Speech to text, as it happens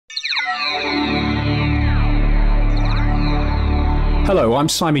Hello, I'm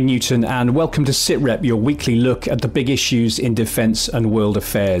Simon Newton and welcome to Sitrep, your weekly look at the big issues in defence and world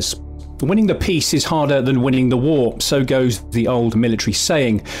affairs. Winning the peace is harder than winning the war, so goes the old military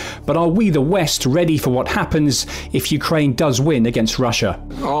saying. But are we, the West, ready for what happens if Ukraine does win against Russia?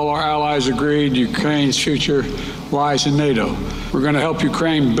 All our allies agreed Ukraine's future lies in Nato. We're going to help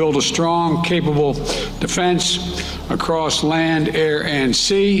Ukraine build a strong, capable defense across land, air, and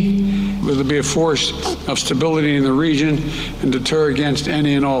sea. It'll be a force of stability in the region and deter against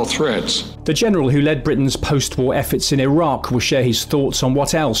any and all threats. The general who led Britain's post-war efforts in Iraq will share his thoughts on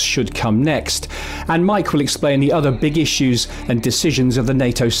what else should come next. And Mike will explain the other big issues and decisions of the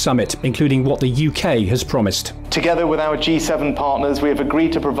NATO summit, including what the UK has promised. Together with our G7 partners, we have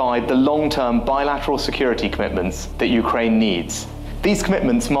agreed to provide the long-term bilateral security commitments that Ukraine needs. These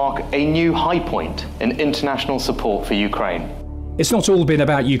commitments mark a new high point in international support for Ukraine. It's not all been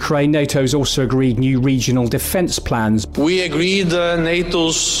about Ukraine. NATO's also agreed new regional defence plans. We agreed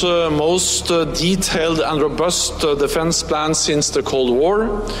NATO's most detailed and robust defence plan since the Cold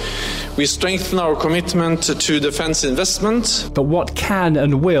War. We strengthen our commitment to defence investment. But what can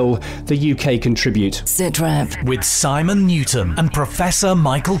and will the UK contribute? Sitrep with Simon Newton and Professor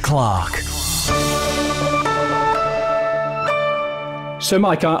Michael Clark. So,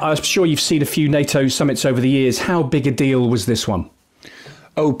 Mike, I'm sure you've seen a few NATO summits over the years. How big a deal was this one?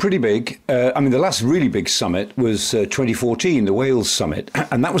 Oh, pretty big. The last really big summit was 2014, the Wales summit.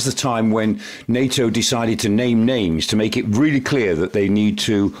 And that was the time when NATO decided to name names to make it really clear that they need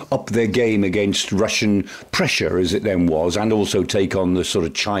to up their game against Russian pressure, as it then was, and also take on the sort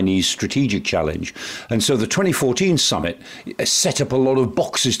of Chinese strategic challenge. And so the 2014 summit set up a lot of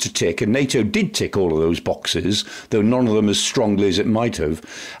boxes to tick, and NATO did tick all of those boxes, though none of them as strongly as it might have.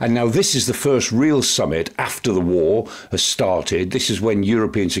 And now this is the first real summit after the war has started. This is when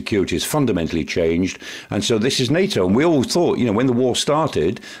European security has fundamentally changed. And so this is NATO. And we all thought, when the war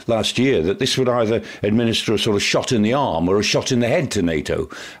started last year, that this would either administer a sort of shot in the arm or a shot in the head to NATO.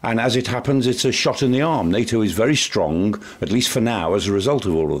 And as it happens, it's a shot in the arm. NATO is very strong, at least for now, as a result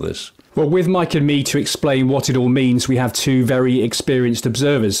of all of this. Well, with Mike and me to explain what it all means, we have two very experienced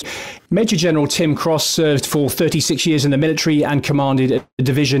observers. Major General Tim Cross served for 36 years in the military and commanded a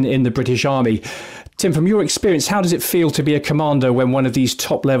division in the British Army. Tim, from your experience, how does it feel to be a commander when one of these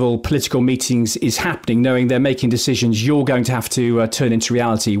top-level political meetings is happening, knowing they're making decisions you're going to have to turn into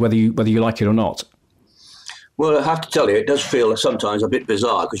reality, whether you like it or not? Well, I have to tell you, it does feel sometimes a bit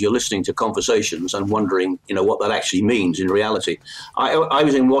bizarre because you're listening to conversations and wondering, what that actually means in reality. I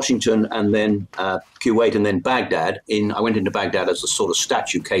was in Washington and then Kuwait and then Baghdad. I went into Baghdad as the sort of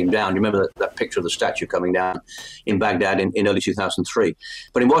statue came down. You remember that picture of the statue coming down in Baghdad in early 2003.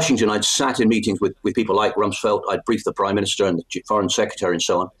 But in Washington, I'd sat in meetings with people like Rumsfeld. I'd briefed the Prime Minister and the Foreign Secretary and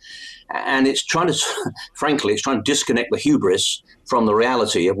so on. And it's trying to disconnect the hubris from the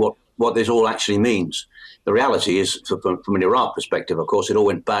reality of what this all actually means. The reality is, from an Iraq perspective, of course, it all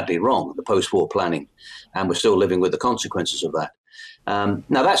went badly wrong, the post-war planning, and we're still living with the consequences of that.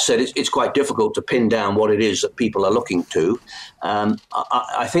 Now, that said, it's quite difficult to pin down what it is that people are looking to.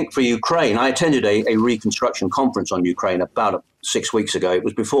 I think for Ukraine, I attended a reconstruction conference on Ukraine about 6 weeks ago. It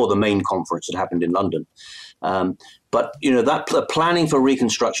was before the main conference that happened in London. But the planning for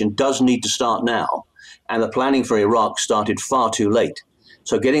reconstruction does need to start now, and the planning for Iraq started far too late.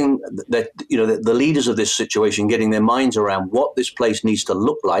 So getting the leaders of this situation, getting their minds around what this place needs to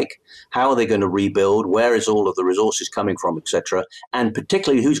look like, how are they going to rebuild, where is all of the resources coming from, etc., and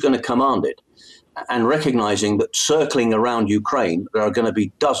particularly who's going to command it, and recognizing that circling around Ukraine, there are going to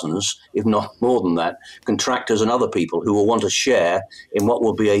be dozens, if not more than that, contractors and other people who will want to share in what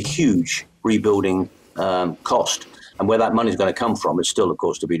will be a huge rebuilding cost. And where that money is going to come from is still, of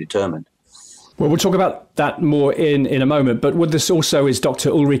course, to be determined. Well, we'll talk about that more in a moment. But with this also is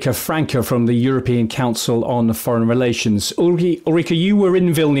Dr. Ulrike Franke from the European Council on Foreign Relations. Ulrike, you were in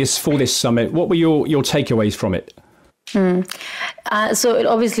Vilnius for this summit. What were your takeaways from it? So it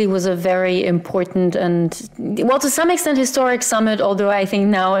obviously was a very important and, well, to some extent historic summit, although I think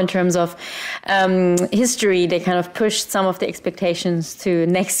now in terms of history, they kind of pushed some of the expectations to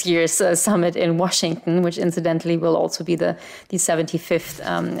next year's summit in Washington, which incidentally will also be the 75th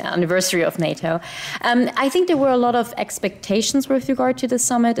anniversary of NATO. I think there were a lot of expectations with regard to the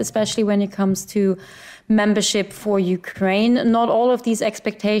summit, especially when it comes to membership for Ukraine. Not all of these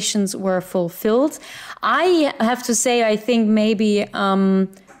expectations were fulfilled. I have to say, I think maybe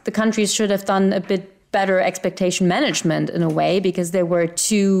the countries should have done a bit better expectation management in a way, because there were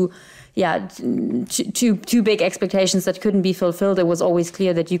two big expectations that couldn't be fulfilled. It was always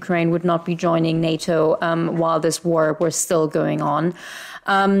clear that Ukraine would not be joining NATO while this war was still going on.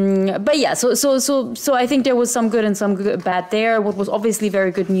 But yeah, so I think there was some good and some bad there. What was obviously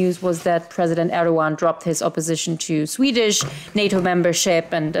very good news was that President Erdogan dropped his opposition to Swedish NATO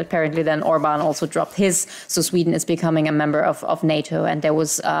membership, and apparently then Orban also dropped his. So Sweden is becoming a member of NATO, and there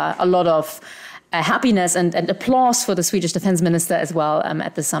was a lot of happiness and applause for the Swedish defense minister as well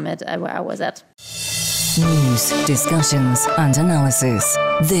at the summit where I was at. News, discussions and analysis.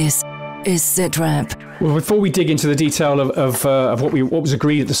 This is Sitrep. Well, before we dig into the detail of what was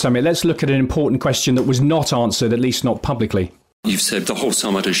agreed at the summit, let's look at an important question that was not answered, at least not publicly. You've said the whole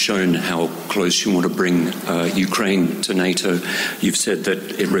summit has shown how close you want to bring Ukraine to NATO. You've said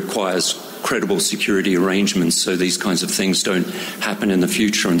that it requires credible security arrangements so these kinds of things don't happen in the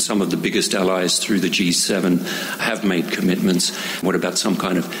future, and some of the biggest allies through the G7 have made commitments. What about some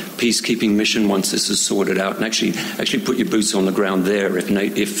kind of peacekeeping mission once this is sorted out, and actually put your boots on the ground there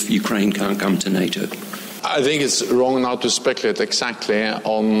if Ukraine can't come to NATO? I think it's wrong now to speculate exactly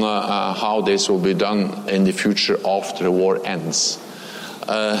on how this will be done in the future after the war ends.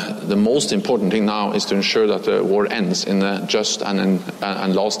 The most important thing now is to ensure that the war ends in a just and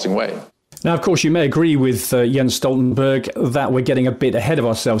lasting way. Now, of course, you may agree with Jens Stoltenberg that we're getting a bit ahead of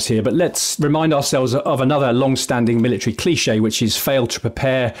ourselves here, but let's remind ourselves of another long-standing military cliche, which is fail to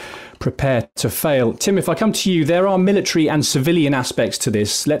prepare, prepare to fail. Tim, if I come to you, there are military and civilian aspects to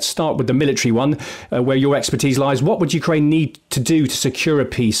this. Let's start with the military one, where your expertise lies. What would Ukraine need to do to secure a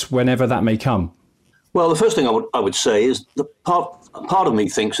peace whenever that may come? Well, the first thing I would say is the part of me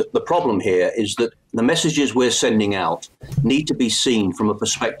thinks that the problem here is that the messages we're sending out need to be seen from a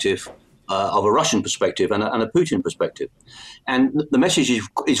perspective of a Russian perspective and a Putin perspective. And the message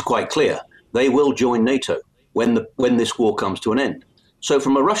is quite clear. They will join NATO when this war comes to an end. So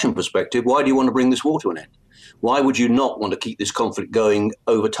from a Russian perspective, why do you want to bring this war to an end? Why would you not want to keep this conflict going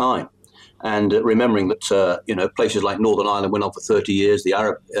over time? And remembering that, places like Northern Ireland went on for 30 years, the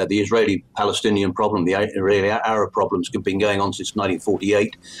Israeli-Palestinian problem, the Israeli-Arab problems have been going on since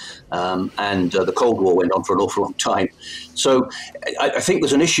 1948, and the Cold War went on for an awful long time. So I think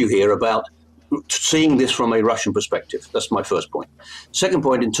there's an issue here about seeing this from a Russian perspective. That's my first point. Second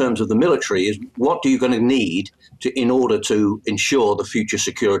point, in terms of the military, is what are you going to need in order to ensure the future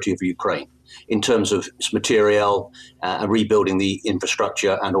security of Ukraine, in terms of its materiel, rebuilding the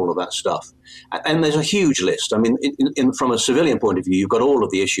infrastructure and all of that stuff. And there's a huge list. I mean, from a civilian point of view, you've got all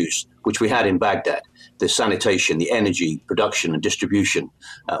of the issues which we had in Baghdad, the sanitation, the energy, production and distribution,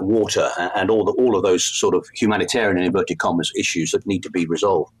 water, and all of those sort of humanitarian, in inverted commas, issues that need to be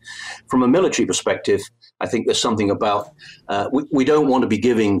resolved. From a military perspective, I think there's something about, we don't want to be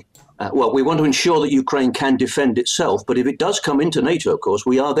giving we want to ensure that Ukraine can defend itself, but if it does come into NATO, of course,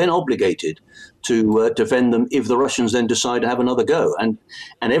 we are then obligated to defend them if the Russians then decide to have another go. And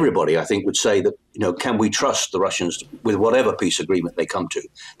everybody, I think, would say that, can we trust the Russians with whatever peace agreement they come to?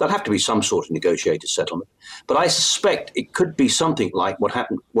 There'll have to be some sort of negotiated settlement. But I suspect it could be something like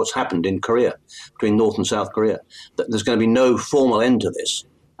what's happened in Korea, between North and South Korea, that there's going to be no formal end to this.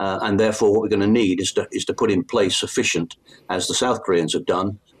 And therefore, what we're going to need is to put in place sufficient, as the South Koreans have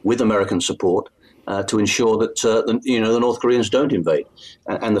done, with American support, to ensure that the North Koreans don't invade,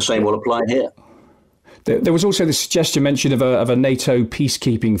 and the same will apply here. There was also the suggestion mentioned of a NATO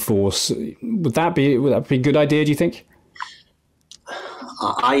peacekeeping force. Would that be a good idea, do you think?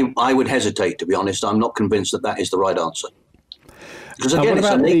 I would hesitate, to be honest. I'm not convinced that is the right answer. Because again, it's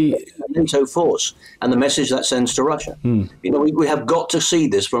a NATO force, and the message that sends to Russia. We have got to see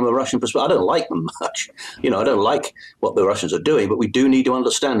this from a Russian perspective. I don't like them much. I don't like what the Russians are doing, but we do need to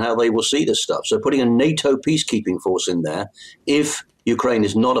understand how they will see this stuff. So putting a NATO peacekeeping force in there, if Ukraine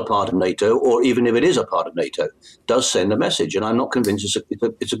is not a part of NATO, or even if it is a part of NATO, does send a message. And I'm not convinced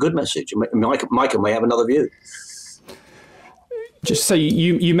it's a good message. Michael may have another view. Just so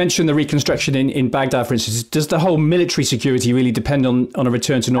you mentioned the reconstruction in Baghdad, for instance. Does the whole military security really depend on a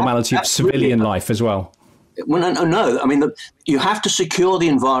return to normality of civilian life as well? Well, no. I mean, you have to secure the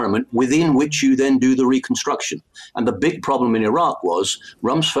environment within which you then do the reconstruction. And the big problem in Iraq was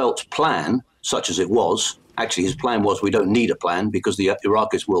Rumsfeld's plan, such as it was. Actually, his plan was, we don't need a plan because the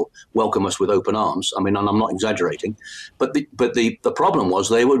Iraqis will welcome us with open arms. I mean, and I'm not exaggerating. But the problem was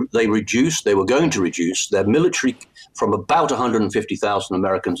they were going to reduce their military from about 150,000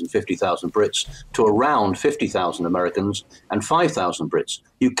 Americans and 50,000 Brits to around 50,000 Americans and 5,000 Brits.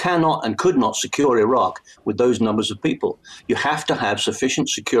 You cannot and could not secure Iraq with those numbers of people. You have to have sufficient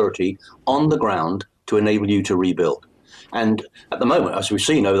security on the ground to enable you to rebuild. And at the moment, as we've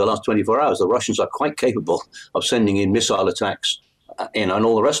seen over the last 24 hours, the Russians are quite capable of sending in missile attacks and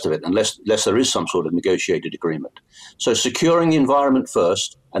all the rest of it, unless there is some sort of negotiated agreement. So securing the environment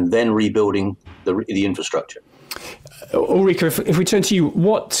first and then rebuilding the infrastructure. Ulrika, if we turn to you,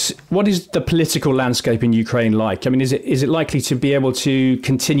 what is the political landscape in Ukraine like? I mean, is it likely to be able to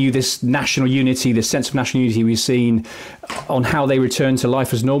continue this national unity, this sense of national unity we've seen on how they return to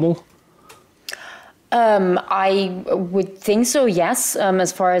life as normal? I would think so, yes,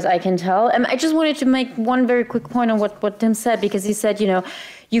 as far as I can tell. I just wanted to make one very quick point on what Tim said, because he said,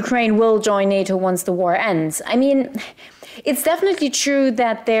 Ukraine will join NATO once the war ends. I mean, it's definitely true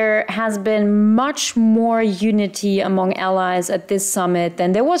that there has been much more unity among allies at this summit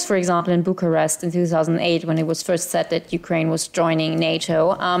than there was, for example, in Bucharest in 2008 when it was first said that Ukraine was joining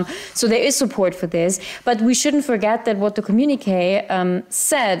NATO. So there is support for this. But we shouldn't forget that what the communique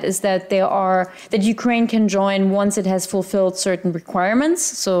said is that that Ukraine can join once it has fulfilled certain requirements.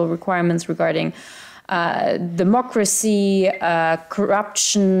 So requirements regarding democracy,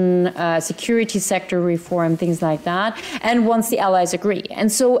 corruption, security sector reform, things like that, and once the allies agree.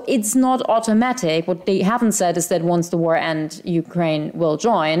 And so it's not automatic. What they haven't said is that once the war ends, Ukraine will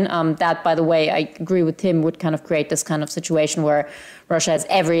join. That, by the way, I agree with Tim, would kind of create this kind of situation where Russia has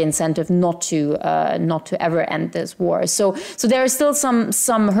every incentive not to ever end this war. So there are still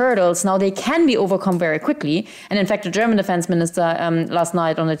some hurdles. Now they can be overcome very quickly. And in fact, the German defense minister last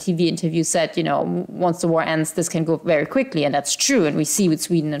night on a TV interview said, once the war ends, this can go very quickly, and that's true. And we see with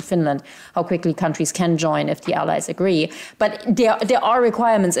Sweden and Finland how quickly countries can join if the allies agree. But there are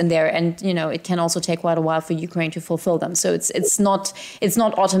requirements in there, and it can also take quite a while for Ukraine to fulfill them. So it's not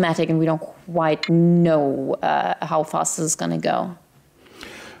automatic, and we don't quite know how fast this is going to go.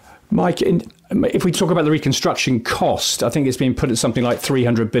 Mike, if we talk about the reconstruction cost, I think it's been put at something like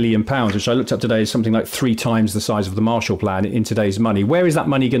 £300 billion, which I looked up today is something like 3 times the size of the Marshall Plan in today's money. Where is that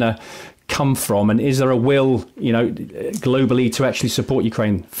money going to come from? And is there a will, globally to actually support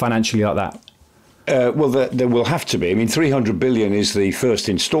Ukraine financially like that? Well, there will have to be. I mean, 300 billion is the first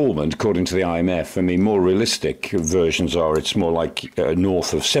instalment, according to the IMF. I mean, more realistic versions are it's more like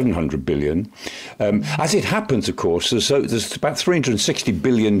north of 700 billion. As it happens, of course, there's about $360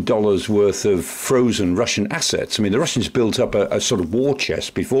 billion worth of frozen Russian assets. I mean, the Russians built up a sort of war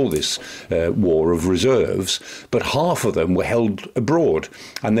chest before this war of reserves, but half of them were held abroad,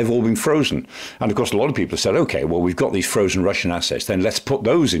 and they've all been frozen. And of course, a lot of people have said, OK, well, we've got these frozen Russian assets, then let's put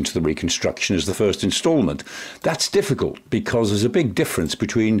those into the reconstruction as the first installment. That's difficult because there's a big difference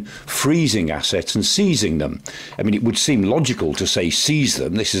between freezing assets and seizing them. I mean, it would seem logical to say seize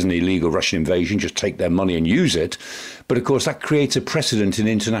them. This is an illegal Russian invasion, just take their money and use it. But of course, that creates a precedent in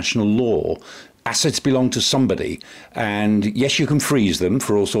international law. Assets belong to somebody, and yes, you can freeze them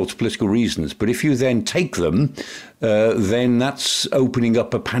for all sorts of political reasons, but if you then take them, then that's opening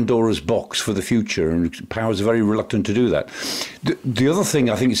up a Pandora's box for the future, and powers are very reluctant to do that. The other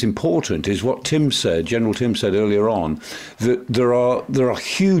thing I think is important is what Tim said, General Tim said earlier on, that there are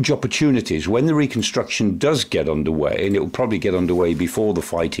huge opportunities when the reconstruction does get underway, and it will probably get underway before the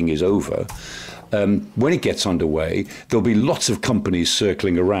fighting is over. When it gets underway, there'll be lots of companies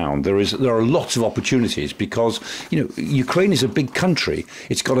circling around. There are lots of opportunities because, Ukraine is a big country.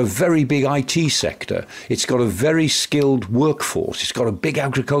 It's got a very big IT sector. It's got a very skilled workforce. It's got a big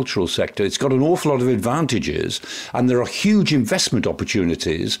agricultural sector. It's got an awful lot of advantages. And there are huge investment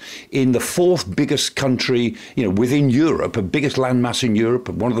opportunities in the 4th biggest country, within Europe, the biggest landmass in Europe,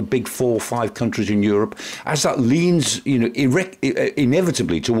 one of the big 4 or 5 countries in Europe. As that leans,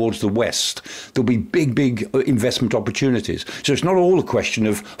 inevitably towards the West, there'll be big investment opportunities. So it's not all a question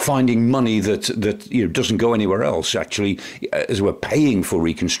of finding money that doesn't go anywhere else, actually, as we're paying for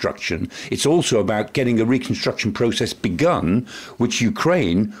reconstruction. It's also about getting a reconstruction process begun, which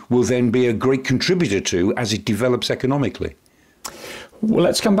Ukraine will then be a great contributor to as it develops economically. Well,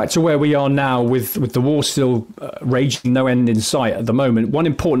 let's come back to where we are now with the war still raging, no end in sight at the moment. One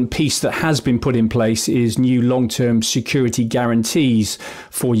important piece that has been put in place is new long-term security guarantees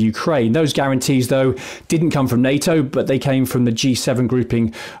for Ukraine. Those guarantees, though, didn't come from NATO, but they came from the G7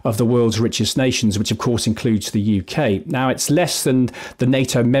 grouping of the world's richest nations, which of course includes the UK. Now, it's less than the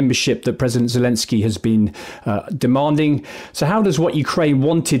NATO membership that President Zelensky has been demanding. So how does what Ukraine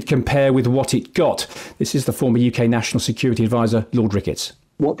wanted compare with what it got? This is the former UK National Security Advisor, Lord Ricketts.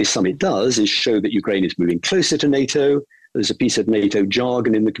 What this summit does is show that Ukraine is moving closer to NATO. There's a piece of NATO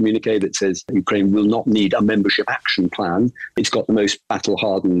jargon in the communique that says Ukraine will not need a membership action plan. It's got the most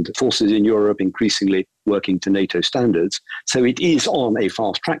battle-hardened forces in Europe, increasingly working to NATO standards. So it is on a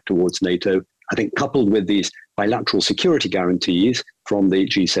fast track towards NATO. I think coupled with these bilateral security guarantees from the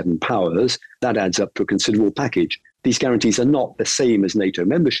G7 powers, that adds up to a considerable package. These guarantees are not the same as NATO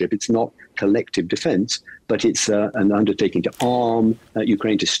membership. It's not collective defense, but it's an undertaking to arm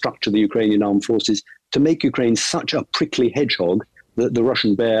Ukraine, to structure the Ukrainian armed forces, to make Ukraine such a prickly hedgehog the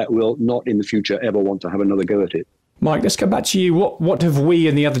Russian bear will not in the future ever want to have another go at it. Mike, let's go back to you. What have we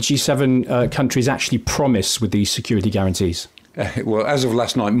and the other G7 countries actually promised with these security guarantees? Well, as of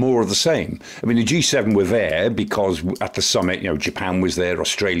last night, more of the same. I mean, the G7 were there because at the summit, Japan was there,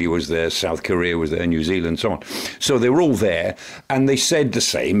 Australia was there, South Korea was there, New Zealand, so on. So they were all there, and they said the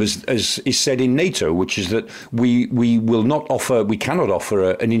same as is said in NATO, which is that we cannot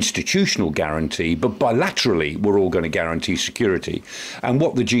offer an institutional guarantee, but bilaterally we're all going to guarantee security. And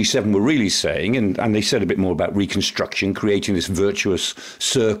what the G7 were really saying, and they said a bit more about reconstruction, creating this virtuous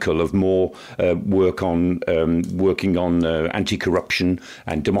circle of more working on anti-corruption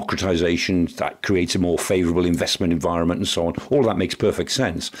and democratization that creates a more favorable investment environment and so on. All of that makes perfect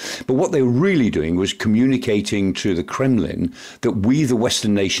sense. But what they were really doing was communicating to the Kremlin that we, the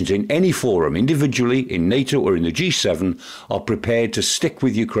Western nations, in any forum, individually, in NATO or in the G7, are prepared to stick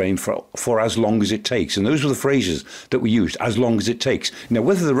with Ukraine for as long as it takes. And those were the phrases that were used, as long as it takes. Now,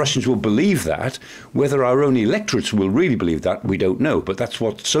 whether the Russians will believe that, whether our own electorates will really believe that, we don't know. But that's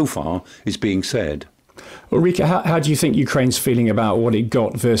what so far is being said. Ulrike, how do you think Ukraine's feeling about what it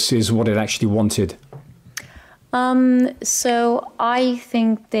got versus what it actually wanted? So I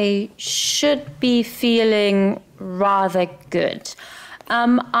think they should be feeling rather good.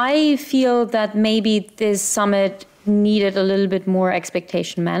 I feel that maybe this summit needed a little bit more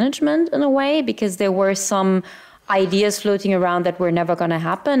expectation management in a way, because there were some ideas floating around that were never going to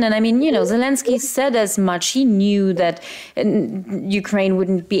happen. And I mean, Zelensky said as much. He knew that Ukraine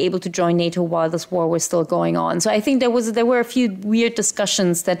wouldn't be able to join NATO while this war was still going on. So I think there were a few weird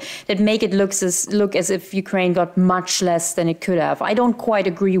discussions that make it look as if Ukraine got much less than it could have. I don't quite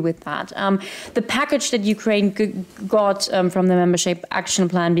agree with that. The package that Ukraine got from the membership action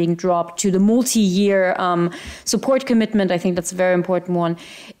plan being dropped to the multi-year support commitment, I think that's a very important one,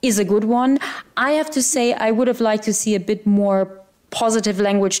 is a good one. I have to say, I would have liked to see a bit more positive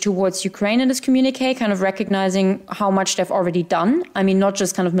language towards Ukraine in this communique, kind of recognizing how much they've already done. I mean, not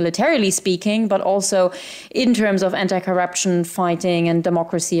just kind of militarily speaking, but also in terms of anti-corruption fighting and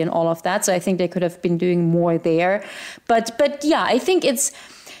democracy and all of that. So I think they could have been doing more there. But yeah, I think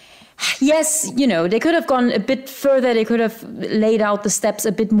yes, they could have gone a bit further. They could have laid out the steps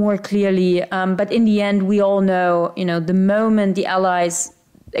a bit more clearly. But in the end, we all know, the moment the allies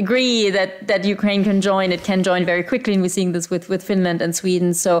agree that Ukraine can join, it can join very quickly, and we're seeing this with Finland and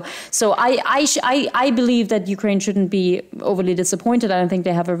Sweden. So I believe that Ukraine shouldn't be overly disappointed. I don't think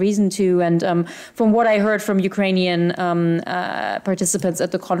they have a reason to. And from what I heard from Ukrainian participants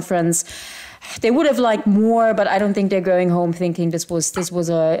at the conference, they would have liked more, but I don't think they're going home thinking this was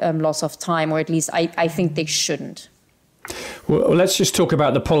a loss of time, or at least I think they shouldn't. Well, let's just talk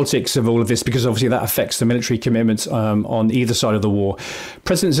about the politics of all of this, because obviously that affects the military commitments on either side of the war.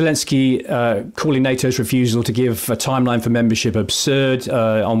 President Zelensky calling NATO's refusal to give a timeline for membership absurd.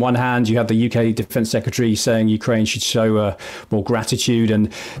 On one hand, you have the UK Defence Secretary saying Ukraine should show more gratitude,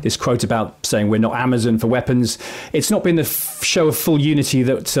 and this quote about saying we're not Amazon for weapons. It's not been the show of full unity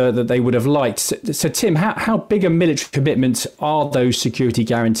that they would have liked. So Tim, how big a military commitment are those security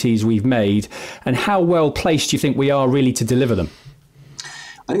guarantees we've made, and how well placed do you think we are really to deliver them?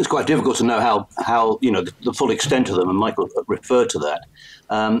 I think it's quite difficult to know how the full extent of them, and Michael referred to that.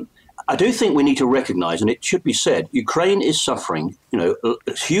 I do think we need to recognise, and it should be said, Ukraine is suffering,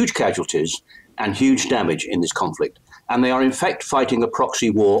 huge casualties and huge damage in this conflict, and they are in fact fighting a proxy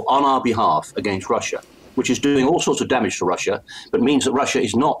war on our behalf against Russia, which is doing all sorts of damage to Russia, but means that Russia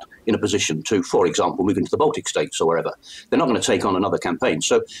is not in a position to, for example, move into the Baltic states or wherever. They're not going to take on another campaign.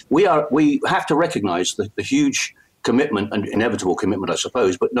 So we have to recognise the huge commitment, and inevitable commitment, I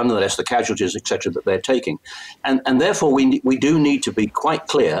suppose, but nonetheless the casualties, etc., that they're taking. And therefore we do need to be quite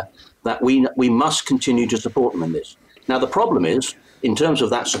clear that we must continue to support them in this. Now, the problem is, in terms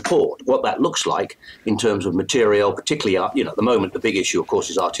of that support, what that looks like in terms of material, particularly, at the moment, the big issue, of course,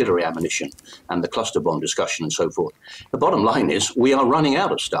 is artillery ammunition and the cluster bomb discussion and so forth. The bottom line is we are running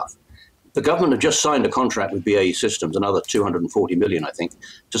out of stuff. The government have just signed a contract with BAE Systems, another 240 million, I think,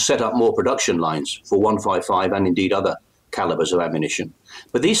 to set up more production lines for 155 and indeed other calibers of ammunition.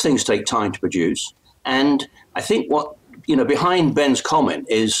 But these things take time to produce. And I think what, behind Ben's comment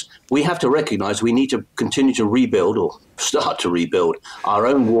is we have to recognize we need to continue to rebuild, or start to rebuild, our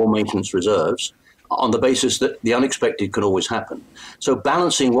own war maintenance reserves on the basis that the unexpected can always happen. So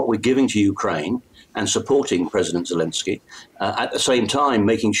balancing what we're giving to Ukraine and supporting President Zelensky, at the same time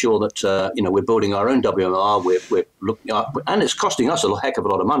making sure that we're building our own WMR, we're looking up, and it's costing us a heck of a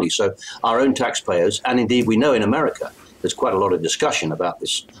lot of money. So our own taxpayers, and indeed we know in America, there's quite a lot of discussion about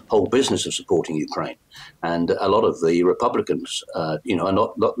this whole business of supporting Ukraine. And a lot of the Republicans, are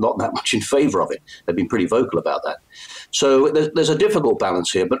not that much in favor of it. They've been pretty vocal about that. So there's a difficult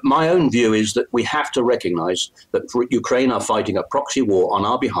balance here. But my own view is that we have to recognize that Ukraine are fighting a proxy war on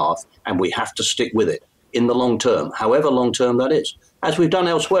our behalf, and we have to stick with it in the long term, however long term that is, as we've done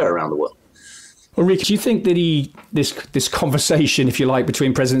elsewhere around the world. Ulrike, do you think that this conversation, if you like,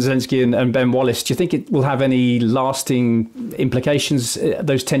 between President Zelensky and Ben Wallace, do you think it will have any lasting implications,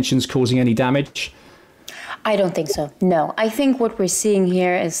 those tensions causing any damage? I don't think so. No, I think what we're seeing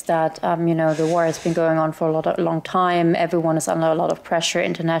here is that, the war has been going on for a long time. Everyone is under a lot of pressure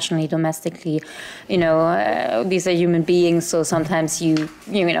internationally, domestically. These are human beings. So sometimes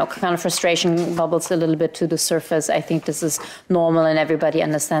kind of frustration bubbles a little bit to the surface. I think this is normal and everybody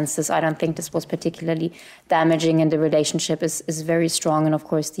understands this. I don't think this was particularly damaging, and the relationship is very strong. And of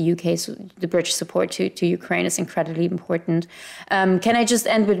course, the British support to Ukraine is incredibly important. Can I just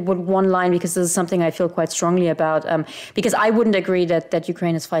end with one line, because this is something I feel quite strongly about, because I wouldn't agree that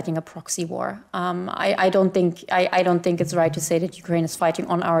Ukraine is fighting a proxy war. I don't think it's right to say that Ukraine is fighting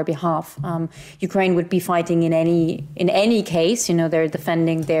on our behalf. Ukraine would be fighting in any case. They're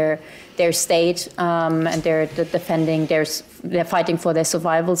defending their state, and they're fighting for their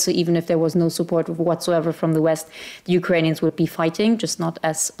survival. So even if there was no support whatsoever from the West, the Ukrainians would be fighting, just not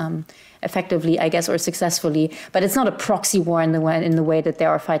as effectively, I guess, or successfully. But it's not a proxy war in the way that they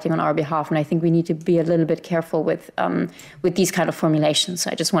are fighting on our behalf. And I think we need to be a little bit careful with these kind of formulations.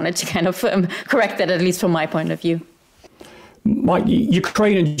 So I just wanted to kind of correct that, at least from my point of view. Mike,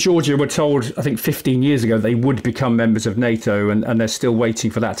 Ukraine and Georgia were told, I think, 15 years ago they would become members of NATO, and they're still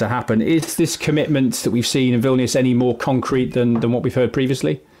waiting for that to happen. Is this commitment that we've seen in Vilnius any more concrete than what we've heard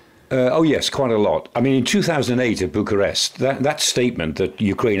previously? Oh, yes, quite a lot. I mean, in 2008 at Bucharest, that statement that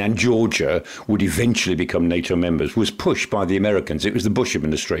Ukraine and Georgia would eventually become NATO members was pushed by the Americans. It was the Bush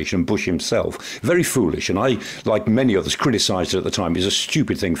administration, Bush himself. Very foolish. And I, like many others, criticised it at the time. It was a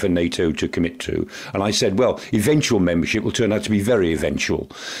stupid thing for NATO to commit to. And I said, well, eventual membership will turn out to be very eventual.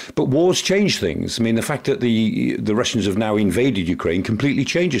 But wars change things. I mean, the fact that the Russians have now invaded Ukraine completely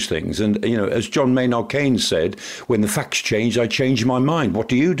changes things. And, as John Maynard Keynes said, when the facts change, I change my mind. What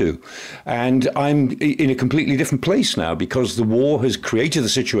do you do? And I'm in a completely different place now, because the war has created a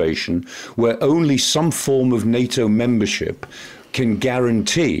situation where only some form of NATO membership can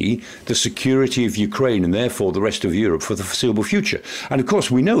guarantee the security of Ukraine and therefore the rest of Europe for the foreseeable future. And of course,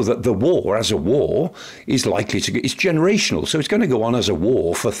 we know that the war as a war is it's generational. So it's going to go on as a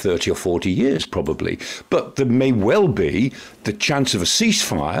war for 30 or 40 years, probably. But there may well be the chance of a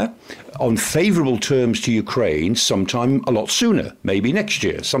ceasefire on favourable terms to Ukraine sometime a lot sooner, maybe next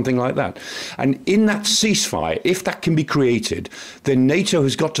year, something like that. And in that ceasefire, if that can be created, then NATO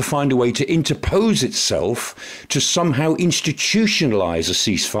has got to find a way to interpose itself to somehow institutionalise a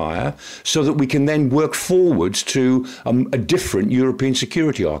ceasefire so that we can then work forwards to a different European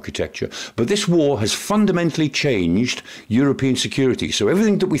security architecture. But this war has fundamentally changed European security. So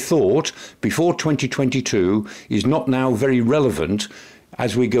everything that we thought before 2022 is not now very relevant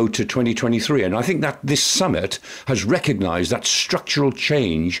as we go to 2023. And I think that this summit has recognised that structural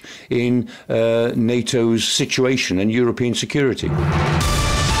change in NATO's situation and European security.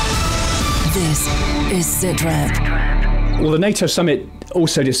 This is Sitrep. Well, the NATO summit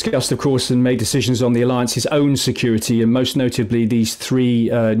also discussed, of course, and made decisions on the alliance's own security, and most notably these three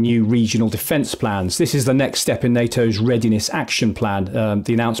new regional defence plans. This is the next step in NATO's readiness action plan.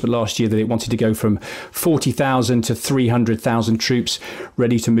 The announcement last year that it wanted to go from 40,000 to 300,000 troops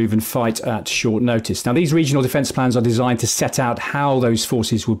ready to move and fight at short notice. Now, these regional defence plans are designed to set out how those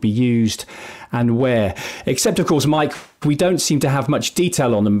forces would be used and where. Except, of course, Mike, we don't seem to have much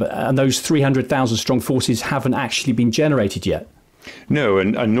detail on them, and those 300,000 strong forces haven't actually been generated yet. No,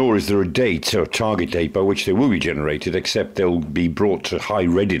 and nor is there a date or target date by which they will be generated, except they'll be brought to high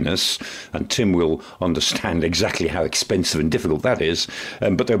readiness, and Tim will understand exactly how expensive and difficult that is,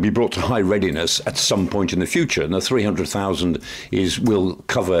 but they'll be brought to high readiness at some point in the future. And the 300,000 will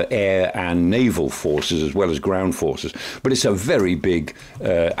cover air and naval forces as well as ground forces. But it's a very big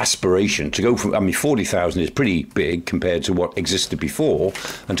aspiration to go from, 40,000 is pretty big compared to what existed before,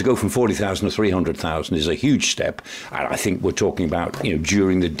 and to go from 40,000 to 300,000 is a huge step. And I think we're talking about,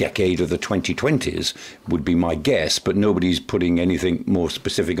 during the decade of the 2020s would be my guess, but nobody's putting anything more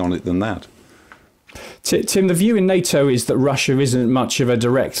specific on it than that. Tim, the view in NATO is that Russia isn't much of a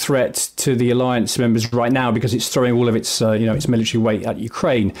direct threat to the alliance members right now because it's throwing all of its military weight at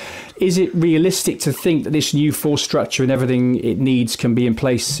Ukraine. Is it realistic to think that this new force structure and everything it needs can be in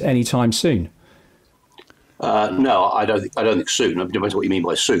place anytime soon? No, I don't think soon. It depends what you mean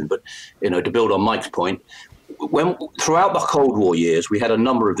by soon. But to build on Mike's point, throughout the Cold War years, we had a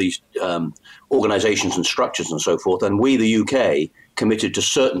number of these organisations and structures and so forth, and we, the UK, committed to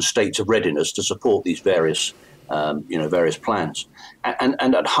certain states of readiness to support these various plans.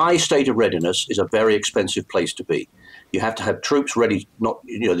 And at high state of readiness is a very expensive place to be. You have to have troops ready,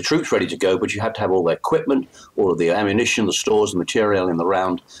 the troops ready to go, but you have to have all the equipment, all of the ammunition, the stores, the material in the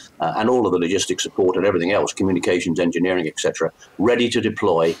round, and all of the logistic support and everything else, communications, engineering, etc., ready to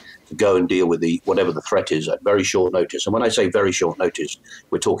deploy to go and deal with whatever the threat is at very short notice. And when I say very short notice,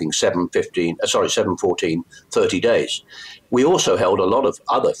 we're talking 7, 14, 30 days. We also held a lot of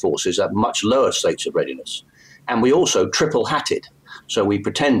other forces at much lower states of readiness. And we also triple-hatted. So we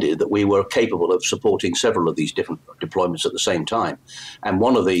pretended that we were capable of supporting several of these different deployments at the same time. And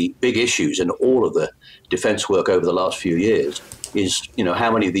one of the big issues in all of the defense work over the last few years is,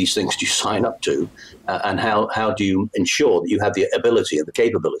 how many of these things do you sign up to, and how do you ensure that you have the ability and the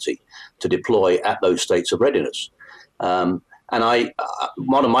capability to deploy at those states of readiness? And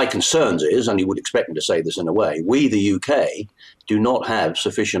one of my concerns is, and you would expect me to say this in a way, we, the UK, do not have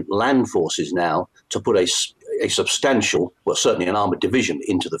sufficient land forces now to put a substantial, well, certainly an armoured division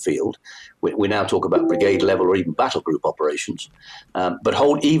into the field. We now talk about brigade level or even battle group operations.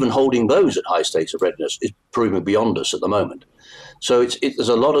 But even holding those at high states of readiness is proving beyond us at the moment. So there's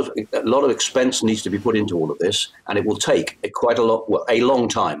a lot of expense needs to be put into all of this, and it will take a long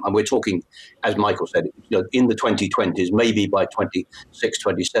time. And we're talking, as Michael said, in the 2020s, maybe by 26,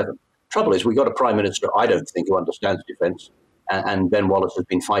 27. Trouble is, we've got a Prime Minister, I don't think, who understands defence, and Ben Wallace has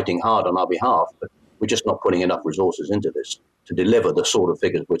been fighting hard on our behalf, but we're just not putting enough resources into this to deliver the sort of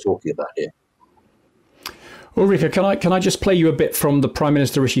figures we're talking about here. Ulrika, can I just play you a bit from the Prime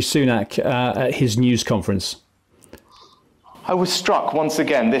Minister Rishi Sunak at his news conference? I was struck once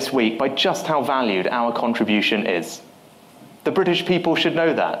again this week by just how valued our contribution is. The British people should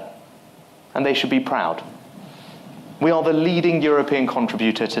know that, and they should be proud. We are the leading European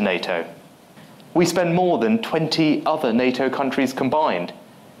contributor to NATO. We spend more than 20 other NATO countries combined.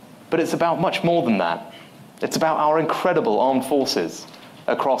 But it's about much more than that. It's about our incredible armed forces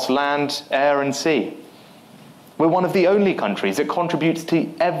across land, air, and sea. We're one of the only countries that contributes to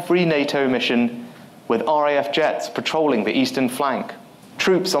every NATO mission, with RAF jets patrolling the eastern flank,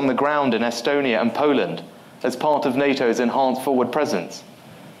 troops on the ground in Estonia and Poland as part of NATO's enhanced forward presence,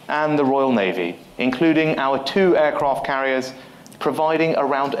 and the Royal Navy, including our 2 aircraft carriers, providing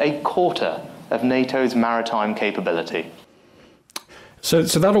around a quarter of NATO's maritime capability. So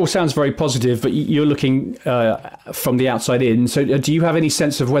that all sounds very positive, but you're looking from the outside in. So do you have any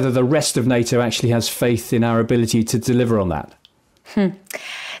sense of whether the rest of NATO actually has faith in our ability to deliver on that?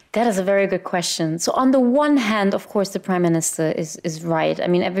 That is a very good question. So on the one hand, of course, the Prime Minister is right. I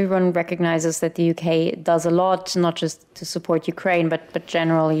mean, everyone recognizes that the UK does a lot, not just to support Ukraine, but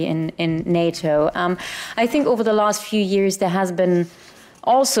generally in NATO. I think over the last few years, there has been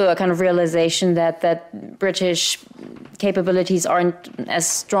also a kind of realization that British capabilities aren't as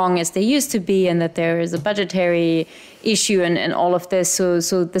strong as they used to be, and that there is a budgetary issue and all of this. So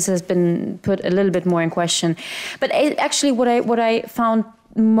this has been put a little bit more in question. But actually, what I found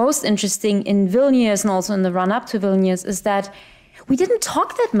most interesting in Vilnius and also in the run-up to Vilnius is that we didn't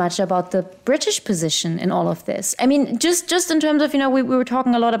talk that much about the British position in all of this. I mean, just in terms of, we were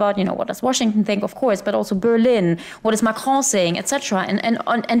talking a lot about, what does Washington think, of course, but also Berlin, what is Macron saying, etc.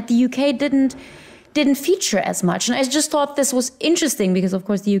 And the UK didn't feature as much. And I just thought this was interesting because, of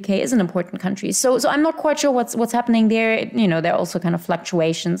course, the UK is an important country. So I'm not quite sure what's happening there. There are also kind of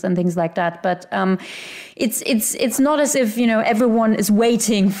fluctuations and things like that. But it's not as if, everyone is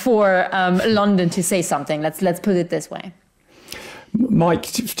waiting for London to say something. Let's put it this way. Mike,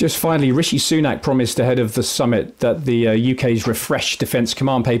 just finally, Rishi Sunak promised ahead of the summit that the UK's refreshed defence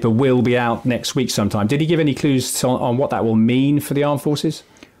command paper will be out next week sometime. Did he give any clues on what that will mean for the armed forces?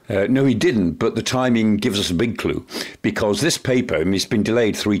 No, he didn't, but the timing gives us a big clue, because this paper, it's been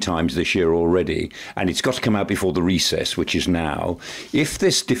delayed 3 times this year already, and it's got to come out before the recess, which is now. If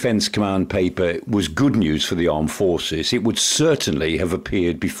this Defence Command paper was good news for the armed forces, it would certainly have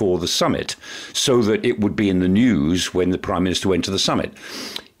appeared before the summit, so that it would be in the news when the Prime Minister went to the summit.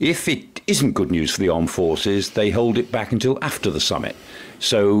 If it isn't good news for the armed forces, they hold it back until after the summit.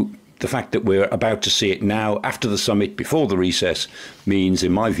 So the fact that we're about to see it now, after the summit, before the recess, means,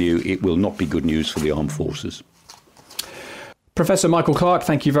 in my view, it will not be good news for the armed forces. Professor Michael Clarke,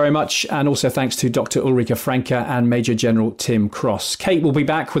 thank you very much. And also thanks to Dr. Ulrika Franke and Major General Tim Cross. Kate will be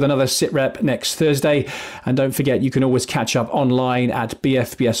back with another Sitrep next Thursday. And don't forget, you can always catch up online at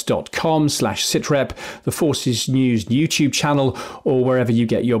bfbs.com/Sitrep, the Forces News YouTube channel, or wherever you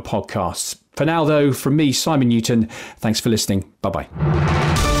get your podcasts. For now, though, from me, Simon Newton, thanks for listening. Bye-bye.